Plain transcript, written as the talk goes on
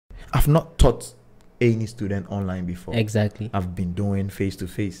I've not taught any student online before. Exactly. I've been doing face to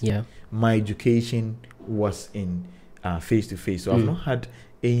face. Yeah. My education was in face to face, so I've not had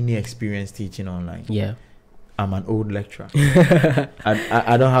any experience teaching online. Yeah. I'm an old lecturer.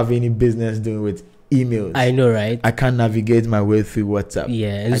 I don't have any business doing with emails. I know, right? I can't navigate my way through WhatsApp.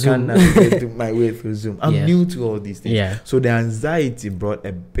 Yeah. I can't navigate my way through Zoom. I'm new to all these things. Yeah. So the anxiety brought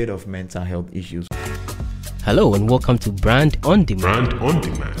a bit of mental health issues. Hello and welcome to Brand on Demand.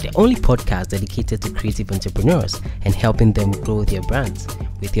 The only podcast dedicated to creative entrepreneurs and helping them grow their brands.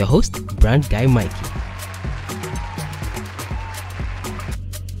 With your host, Brand Guy Mikey.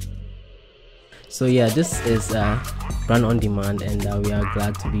 So yeah, this is Brand on Demand, and we are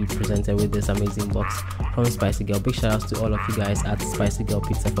glad to be presented with this amazing box from Spicy Girl. Big shout outs to all of you guys at Spicy Girl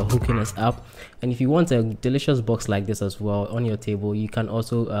Pizza for hooking us up. And if you want a delicious box like this as well on your table, you can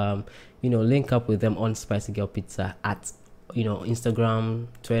also link up with them on Spicy Girl Pizza at Instagram,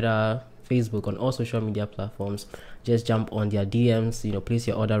 Twitter, Facebook, on all social media platforms. Just jump on their DMs, place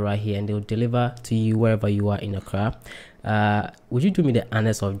your order right here, and they'll deliver to you wherever you are in Accra. Would you do me the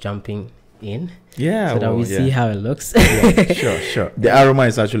honors of jumping in? Yeah, so that we see how it looks. Yeah, sure. The aroma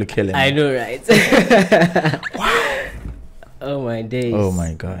is actually killing me. I know, right? Wow. Oh my days. Oh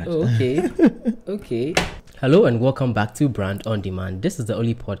my god. Okay. Hello and welcome back to Brand on Demand. This is the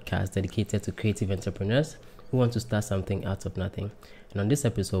only podcast dedicated to creative entrepreneurs who want to start something out of nothing. And on this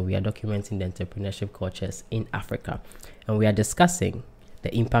episode, we are documenting the entrepreneurship cultures in Africa, and we are discussing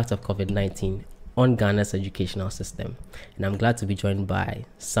the impact of COVID-19 on Ghana's educational system. And I'm glad to be joined by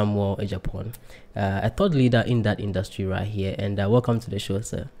SAMUEL Agyaponge, a thought leader in that industry right here. And welcome to the show,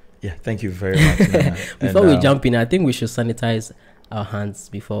 sir. Yeah, thank you very much. Before we jump in, I think we should sanitize our hands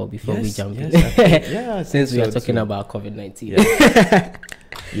before we jump in. Yeah, since we are talking about COVID-19.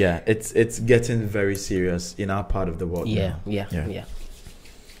 Yeah, it's getting very serious in our part of the world. Yeah.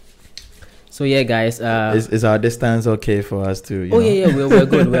 So yeah, guys, is our distance okay for us to? We're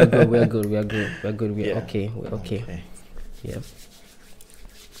good. We're okay.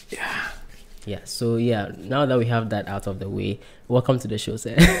 Yeah. So yeah, now that we have that out of the way, welcome to the show,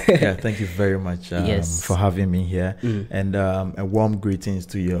 sir. Yeah, thank you very much for having me here, and a warm greetings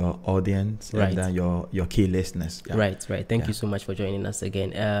to your audience and your key listeners. Yeah. Right. Thank you so much for joining us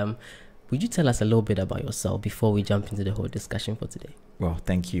again. Would you tell us a little bit about yourself before we jump into the whole discussion for today? Well,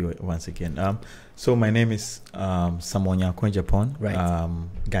 thank you once again. So my name is SAMUEL NYARKO AGYAPONG,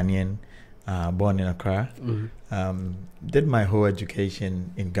 Ghanaian, born in Accra. Did my whole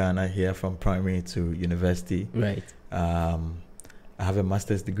education in Ghana here from primary to university. Right. I have a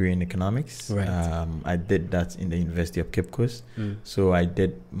master's degree in economics. Right. I did that in the University of Cape Coast. So I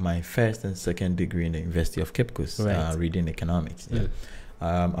did my first and second degree in the University of Cape Coast, reading economics. Yeah.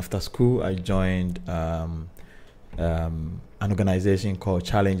 After school, I joined an organization called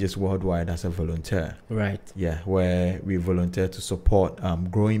Challenges Worldwide as a volunteer. Right. Yeah, where we volunteer to support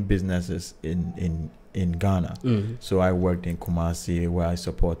growing businesses in Ghana. So I worked in Kumasi, where I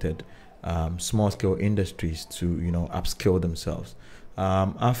supported small-scale industries to upskill themselves.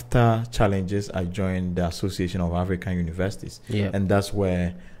 After Challenges, I joined the Association of African Universities, and that's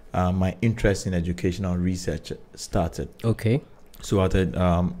where my interest in educational research started. Okay. So at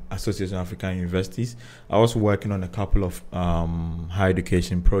the Association of African Universities, I was working on a couple of higher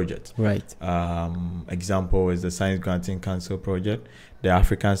education projects. Right. Example is the Science Granting Council project, the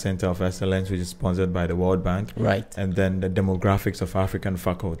African Center of Excellence, which is sponsored by the World Bank. Right. And then the Demographics of African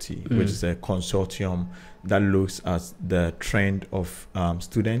Faculty, which is a consortium that looks at the trend of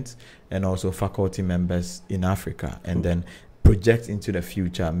students and also faculty members in Africa, and then project into the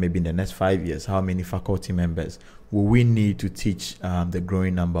future, maybe in the next 5 years, how many faculty members will we need to teach the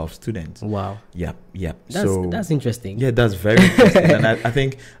growing number of students. Wow. Yep. That's interesting. Yeah, that's very interesting. And I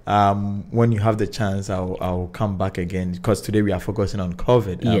think when you have the chance, I'll come back again, because today we are focusing on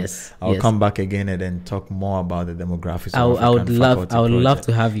COVID. I'll come back again and then talk more about the demographics. I would love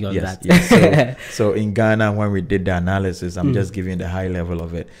to have you on that. Yes. So in Ghana, when we did the analysis, I'm just giving the high level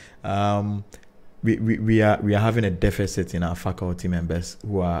of it. We are having a deficit in our faculty members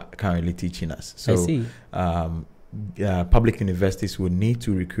who are currently teaching us. So I see. Public universities will need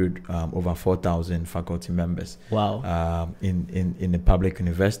to recruit over 4,000 faculty members. Wow. In the public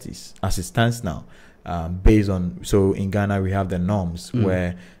universities as it stands now, based on, so in Ghana we have the norms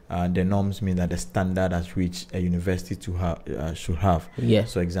where the norms mean that the standard at which a university should have. Yeah.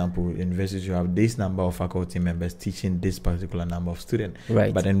 So example, universities should have this number of faculty members teaching this particular number of students.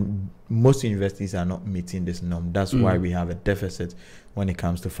 Right. But then most universities are not meeting this norm. That's why we have a deficit when it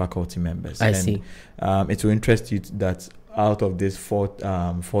comes to faculty members. I see. It will interest you that out of this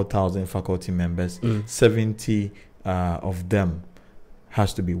 4,000 faculty members, 70 of them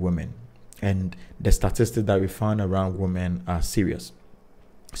has to be women. And the statistics that we found around women are serious.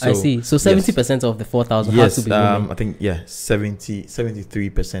 So, I see. So 70% of the 4,000 has to be women. I think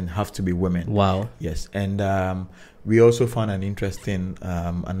 73% have to be women. Wow. Yes, and we also found an interesting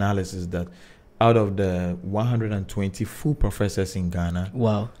analysis that out of the 120 full professors in Ghana,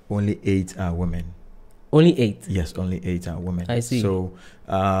 wow, only 8 are women. Only 8? Yes, only 8 are women. I see. So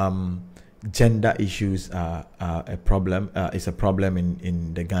gender issues are a problem. It's a problem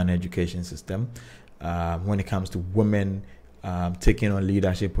in the Ghana education system when it comes to women taking on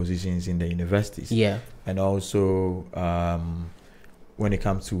leadership positions in the universities. Yeah. And also when it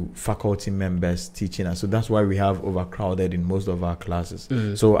comes to faculty members teaching us. So that's why we have overcrowded in most of our classes.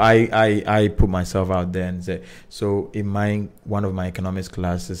 So I put myself out there and say, so in one of my economics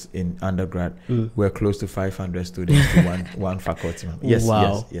classes in undergrad, we're close to 500 students to one faculty member. Yes,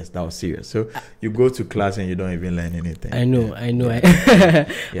 wow. Yes, that was serious. So you go to class and you don't even learn anything. I know. Yeah.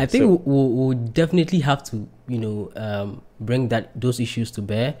 I think we'll definitely have to, bring those issues to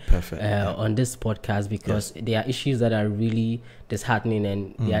bear on this podcast, because there are issues that are really disheartening,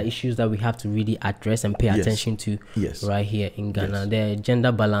 and there are issues that we have to really address and pay attention to right here in Ghana. The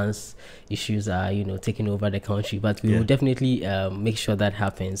gender balance issues are taking over the country, but we will definitely make sure that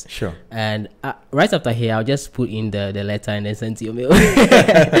happens. Sure. And right after here, I'll just put in the letter and then send to your mail.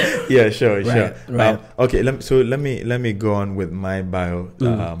 Yeah, sure. Right. Okay, let me go on with my bio.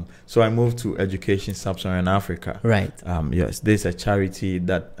 So I moved to Education Sub Saharan Africa. Right. Yes, there's a charity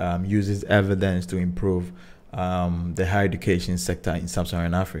that uses evidence to improve the higher education sector in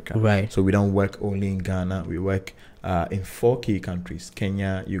Sub-Saharan Africa. Right. So we don't work only in Ghana. We work in 4 key countries: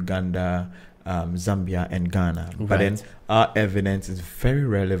 Kenya, Uganda, Zambia, and Ghana. Right. But then our evidence is very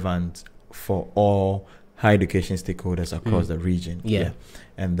relevant for all higher education stakeholders across the region. Yeah.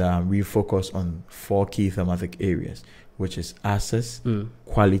 And we focus on 4 key thematic areas, which is access,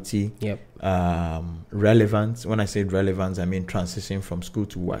 quality, relevance. When I say relevance, I mean transition from school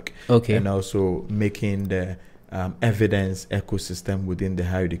to work. Okay. And also making the evidence ecosystem within the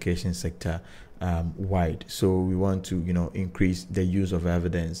higher education sector wide. So we want to, increase the use of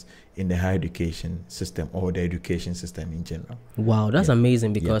evidence in the higher education system, or the education system in general. Wow, that's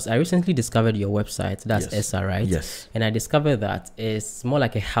amazing, because I recently discovered your website. That's ESSA, right? Yes. And I discovered that it's more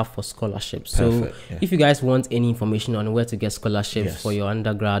like a hub for scholarships. So if you guys want any information on where to get scholarships for your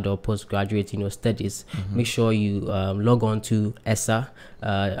undergrad or postgraduate, studies, make sure you log on to ESSA.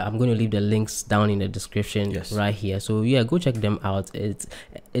 I'm going to leave the links down in the description right here. So go check them out.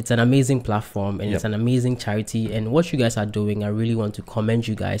 It's an amazing platform, and it's an amazing charity. And what you guys are doing, I really want to commend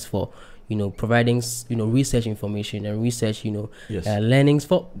you guys for providing research information and research learnings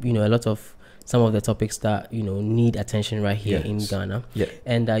for a lot of some of the topics that need attention right here in Ghana.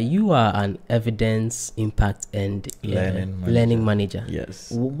 And you are an evidence impact and learning manager.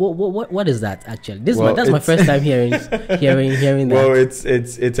 Yes. What is that actually? That's my first time hearing that. Well,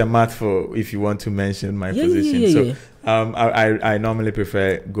 it's a mouthful if you want to mention my position. I normally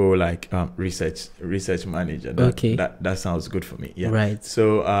prefer go like research manager. That sounds good for me. Yeah. Right.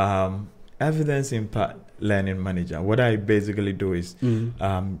 So evidence impact learning manager. What I basically do is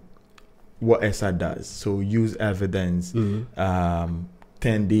what ESSA does. So use evidence,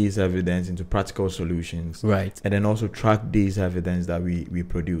 turn these evidence into practical solutions. Right. And then also track these evidence that we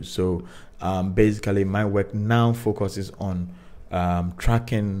produce. So basically my work now focuses on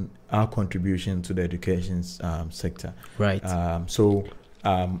tracking our contribution to the education sector. Right.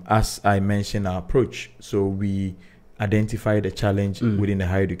 As I mentioned, our approach. So we identify the challenge within the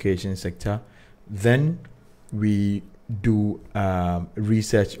higher education sector. Then we do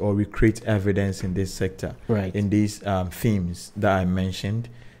research, or we create evidence in this sector, in these themes that I mentioned.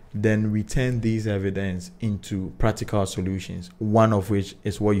 Then we turn these evidence into practical solutions, one of which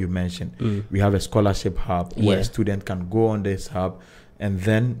is what you mentioned. We have a scholarship hub where a student can go on this hub and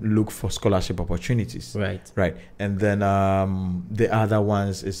then look for scholarship opportunities. Right. And then the other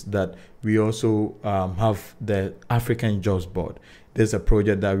ones is that we also have the African Jobs Board. There's a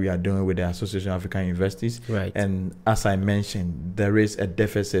project that we are doing with the Association of African Universities. Right. And as I mentioned, there is a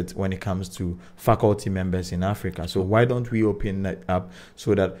deficit when it comes to faculty members in Africa. So why don't we open that up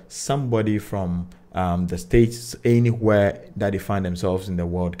so that somebody from the States, anywhere that they find themselves in the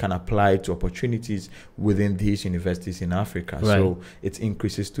world, can apply to opportunities within these universities in Africa. Right. So it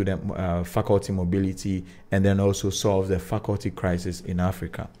increases student faculty mobility, and then also solves the faculty crisis in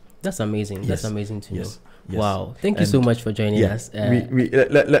Africa. That's amazing. That's amazing to know. Wow. Thank you so much for joining us. Let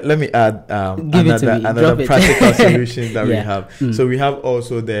me add another practical solution that we have. So we have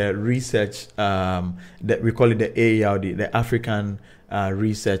also the research that we call it the AERD, the African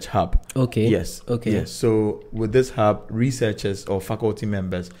research hub. Okay. Yes. Okay. Yes. So with this hub, researchers or faculty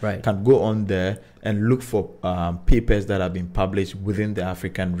members right. can go on there and look for papers that have been published within the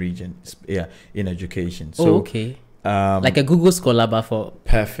African region, in education. So, okay. Like a Google Scholar, but for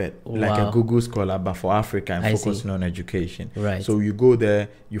perfect. Wow. Like a Google Scholar, but for Africa and focusing on education. Right. So you go there,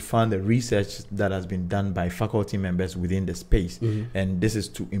 you find the research that has been done by faculty members within the space, and this is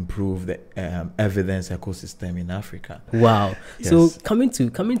to improve the evidence ecosystem in Africa. Wow. Yes. So coming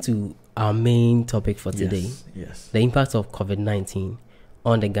to our main topic for today, yes, the impact of COVID-19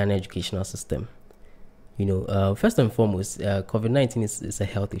 on the Ghana educational system. You know, first and foremost, COVID-19 is a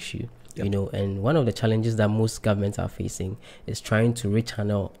health issue. Yep. You know, and one of the challenges that most governments are facing is trying to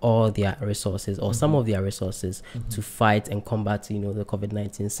rechannel all their resources or some of their resources to fight and combat, you know, the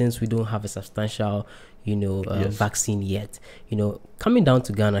COVID-19, since we don't have a substantial, you know, vaccine yet. You know, coming down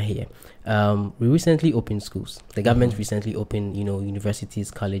to Ghana here, we recently opened schools. The government recently opened, you know,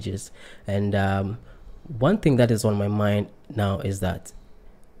 universities, colleges, and one thing that is on my mind now is that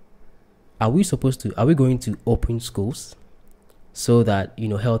are we going to open schools so that, you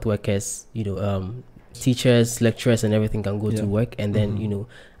know, health workers, you know, teachers, lecturers and everything can go to work, and then, you know,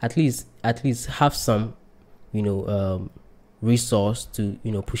 at least have some, you know, resource to,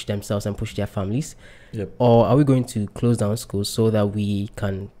 you know, push themselves and push their families? Or are we going to close down schools so that we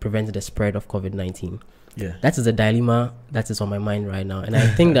can prevent the spread of COVID-19? That is a dilemma that is on my mind right now, and I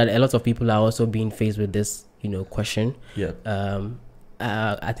think that a lot of people are also being faced with this, you know, question.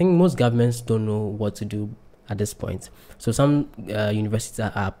 I think most governments don't know what to do at this point. So some universities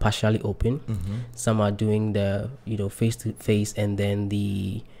are partially open. Some are doing the, you know, face-to-face and then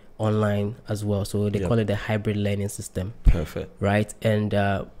the online as well. So they call it the hybrid learning system. Perfect. Right? And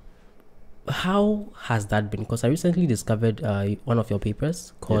how has that been? Because I recently discovered one of your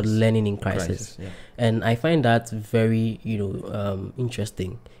papers called Learning in Crisis. And I find that very, you know,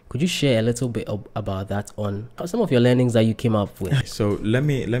 interesting. Could you share a little bit about that, on some of your learnings that you came up with? So let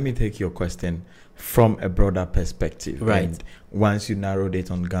me take your question from a broader perspective. Right. And once you narrowed it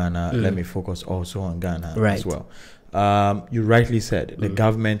on Ghana, let me focus also on Ghana as well. You rightly said the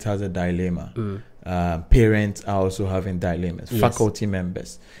government has a dilemma. Parents are also having dilemmas. Faculty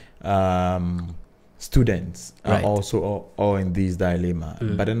members, students are also all in these dilemmas.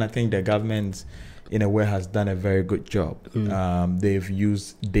 But then I think the government, in a way, has done a very good job. They've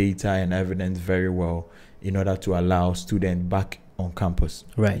used data and evidence very well in order to allow students back on campus,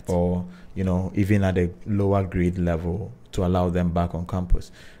 or, you know, even at a lower grade level, to allow them back on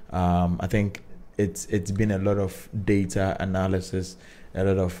campus. I think it's been a lot of data analysis, a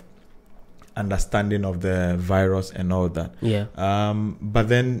lot of understanding of the virus and all that. But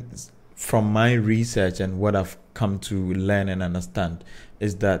then from my research and what I've come to learn and understand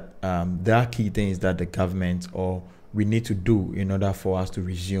is that there are key things that the government or we need to do in order for us to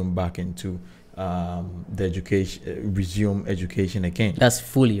resume back into the resume education again. That's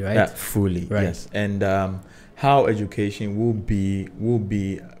fully, right? That fully, yes. And how education will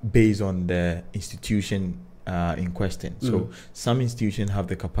be based on the institution in question. So some institutions have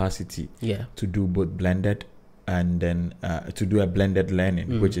the capacity to do both blended and then to do a blended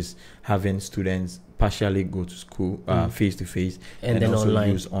learning, which is having students partially go to school face to face and then also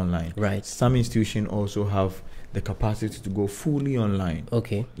online. Use online. Right. Some institutions also have the capacity to go fully online.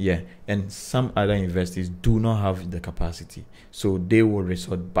 And some other universities do not have the capacity, so they will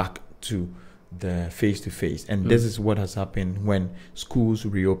resort back to the face-to-face, and this is what has happened when schools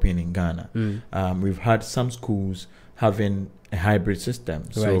reopen in Ghana. We've had some schools having a hybrid system.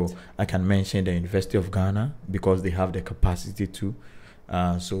 So I can mention the University of Ghana, because they have the capacity to.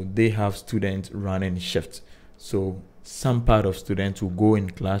 So they have students running shifts. So some part of students will go in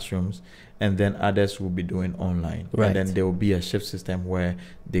classrooms, and then others will be doing online. And then there will be a shift system where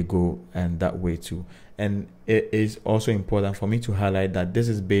they go and that way too. And it is also important for me to highlight that this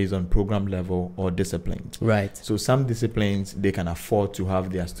is based on program level or disciplines. So some disciplines, they can afford to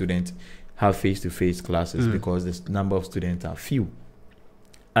have their students have face-to-face classes because the number of students are few.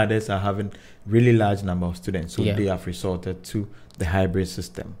 Others are having really large number of students, so they have resorted to the hybrid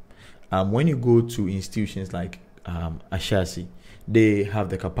system. When you go to institutions like Ashasi, they have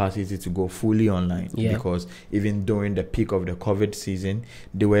the capacity to go fully online because even during the peak of the COVID season,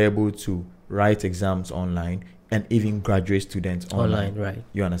 they were able to write exams online and even graduate students online.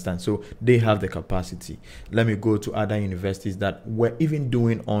 You understand? So they have the capacity. Let me go to other universities that were even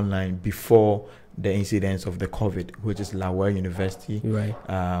doing online before the incidents of the COVID, which is Lawal University, right,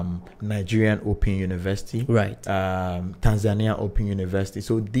 Nigerian Open University, right, Tanzania Open University.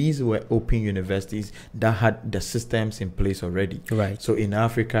 So these were open universities that had the systems in place already. Right. So in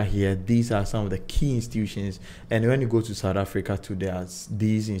Africa here, these are some of the key institutions. And when you go to South Africa too, there are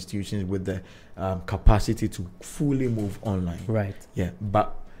these institutions with the capacity to fully move online. Right. Yeah,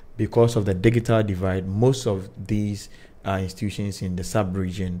 but because of the digital divide, most of these institutions in the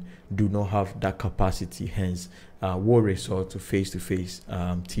sub-region do not have that capacity, hence will resort to face-to-face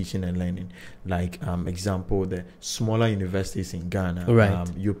teaching and learning. Like example, the smaller universities in Ghana, right,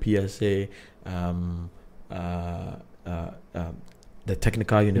 UPSA, the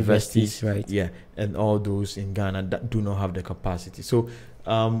technical universities, right, yeah, and all those in Ghana that do not have the capacity. So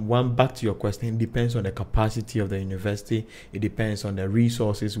back to your question, it depends on the capacity of the university, it depends on the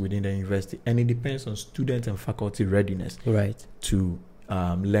resources within the university, and it depends on student and faculty readiness, right, to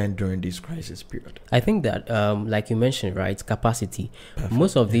learn during this crisis period. I think that like you mentioned, right, capacity. Perfect.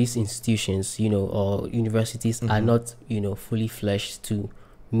 Most of these institutions, or universities are not, fully fledged to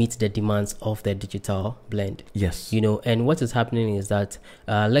meet the demands of the digital blend. Yes. And what is happening is that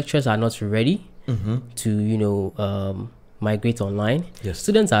lecturers are not ready to, migrate online. Yes.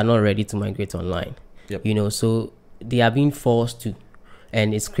 Students are not ready to migrate online. Yep. So they are being forced to,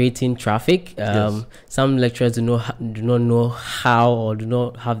 and it's creating traffic. Yes. Some lecturers do not know how, or do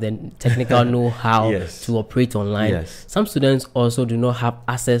not have the technical know-how yes. to operate online. Yes. Some students also do not have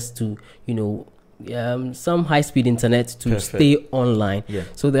access to, some high-speed internet to Perfect. stay online. Yeah.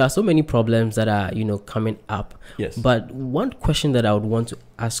 So there are so many problems that are, coming up. Yes. But one question that I would want to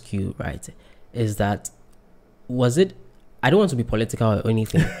ask you, right, is that I don't want to be political or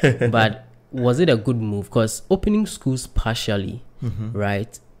anything, but was it a good move? Because opening schools partially,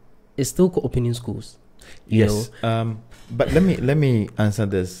 right, is still opening schools. You know? But let me answer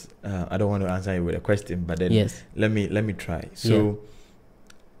this. I don't want to answer it with a question, but then yes. let me try. So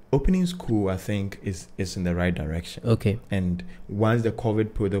opening school, I think, is in the right direction. Okay. And once the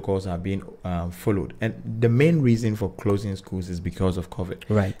COVID protocols are being followed, and the main reason for closing schools is because of COVID,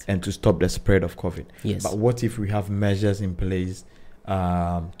 right? And to stop the spread of COVID. Yes. But what if we have measures in place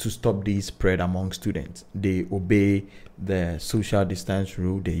to stop the spread among students? They obey the social distance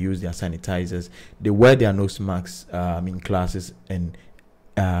rule. They use their sanitizers. They wear their nose masks in classes and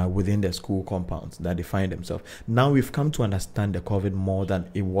within the school compounds that they find themselves. Now we've come to understand the COVID more than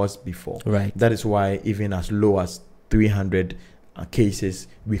it was before. Right. That is why even as low as 300 cases,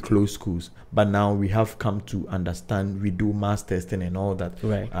 we close schools. But now we have come to understand, we do mass testing and all that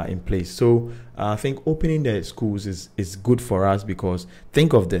in place. So I think opening the schools is good for us, because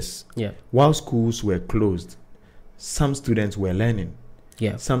think of this. Yeah. While schools were closed, some students were learning.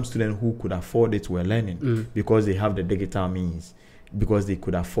 Yeah. Some students who could afford it were learning because they have the digital means, because they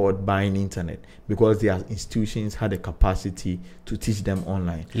could afford buying internet, because their institutions had the capacity to teach them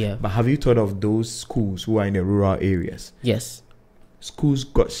online. Yeah. But have you thought of those schools who are in the rural areas? Yes. Schools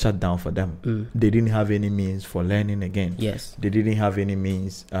got shut down for them. They didn't have any means for learning again. Yes. They didn't have any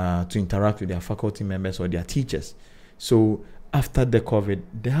means to interact with their faculty members or their teachers. So after the COVID,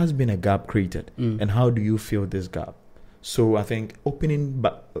 there has been a gap created. And how do you fill this gap? So I think opening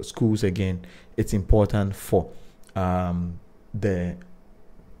schools again, it's important for the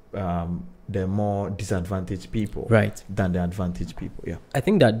more disadvantaged people, right, than the advantaged people. Yeah, I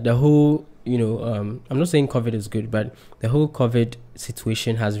think that the whole, I'm not saying COVID is good, but the whole COVID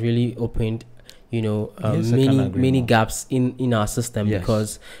situation has really opened, many gaps in our system. Yes.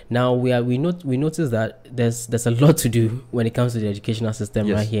 Because now we notice that there's a lot to do when it comes to the educational system.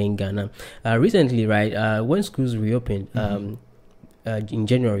 Yes. Right here in Ghana. Recently, right, when schools reopened in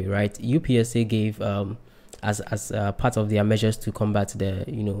January, right, UPSA gave as part of their measures to combat the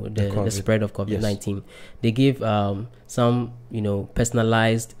spread of COVID-19, yes. They gave some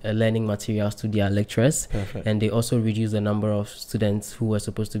personalized learning materials to their lecturers. Perfect. And they also reduced the number of students who were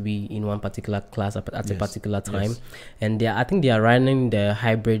supposed to be in one particular class at a particular time. Yes. And I think they are running the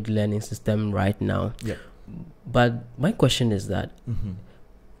hybrid learning system right now. Yeah. But my question is that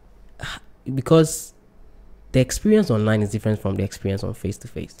because the experience online is different from the experience on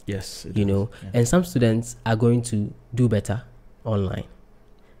face-to-face. Yes. And some students are going to do better online,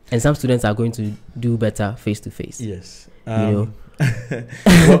 and some students are going to do better face-to-face. Yes. Well,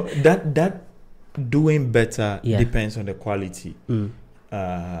 that doing better depends on the quality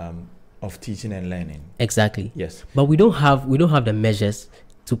of teaching and learning. Exactly. Yes. But we don't have the measures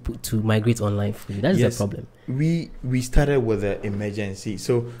to migrate online fully. That's the problem. We started with the emergency.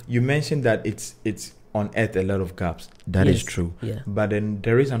 So you mentioned that it's unearthed a lot of gaps. That is true. Yeah. But then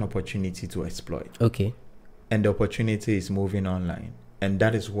there is an opportunity to exploit. Okay. And the opportunity is moving online. and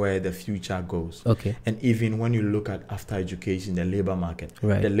that is where the future goes. Okay. And even when you look at after education, the labor market,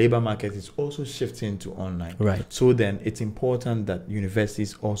 the labor market is also shifting to online. Right. So then it's important that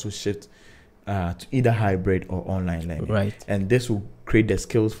universities also shift to either hybrid or online learning. Right. And this will create the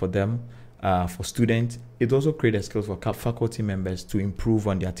skills for them, for students. It also creates the skills for faculty members to improve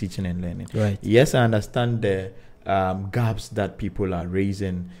on their teaching and learning. Right. Yes, I understand the gaps that people are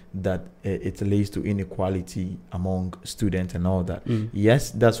raising, that it leads to inequality among students and all that.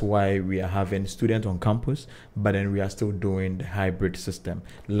 Yes, that's why we are having students on campus, but then we are still doing the hybrid system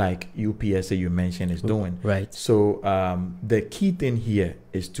like UPSA you mentioned is doing. Right. So the key thing here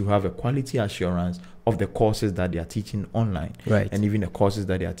is to have a quality assurance of the courses that they are teaching online, right, and even the courses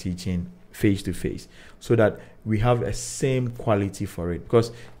that they are teaching face to face, so that we have the same quality for it.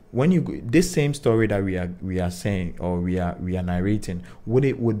 Because when you go, this same story that we are saying, or we are narrating,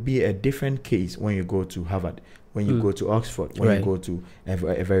 would be a different case when you go to Harvard, when you go to Oxford, when you go to a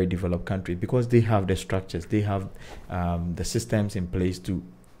very developed country, because they have the structures, they have the systems in place to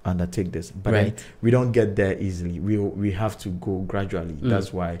undertake this. But then we don't get there easily. We have to go gradually.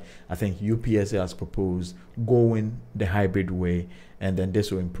 That's why I think UPSA has proposed going the hybrid way, and then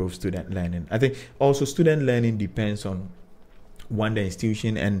this will improve student learning. I think also student learning depends on the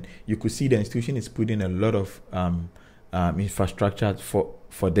institution, and you could see the institution is putting a lot of infrastructure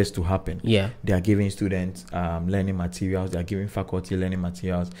for this to happen. Yeah, they are giving students learning materials, they are giving faculty learning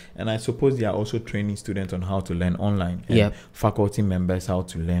materials, and I suppose they are also training students on how to learn online, and faculty members how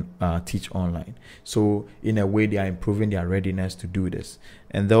to learn teach online. So in a way, they are improving their readiness to do this.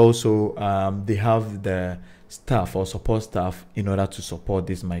 And they also they have the staff or support staff in order to support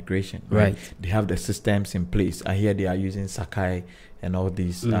this migration. Right. They have the systems in place. I hear they are using Sakai and all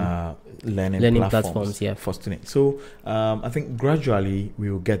these learning platforms for students. So I think gradually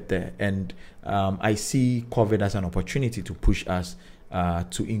we will get there. And I see COVID as an opportunity to push us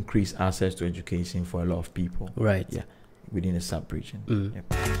to increase access to education for a lot of people. Right. Yeah. Within the sub-region.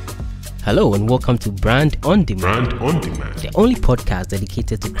 Yep. Hello and welcome to Brand on Demand, the only podcast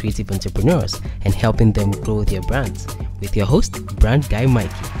dedicated to creative entrepreneurs and helping them grow their brands, with your host, Brand Guy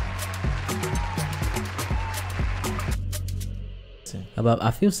Mikey. About,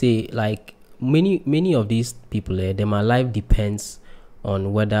 I feel say like many of these people, my life depends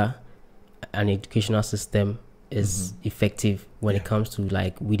on whether an educational system is effective when it comes to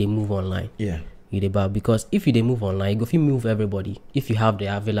like we they move online. Yeah. Because if you move online, you move everybody if you have the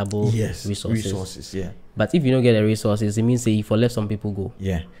available resources. Yeah. But if you don't get the resources, it means say for let some people go.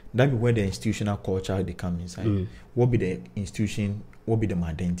 Yeah. That be where the institutional culture they come inside. What be the institution? What be the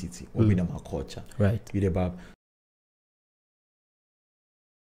identity? What be the culture? Right.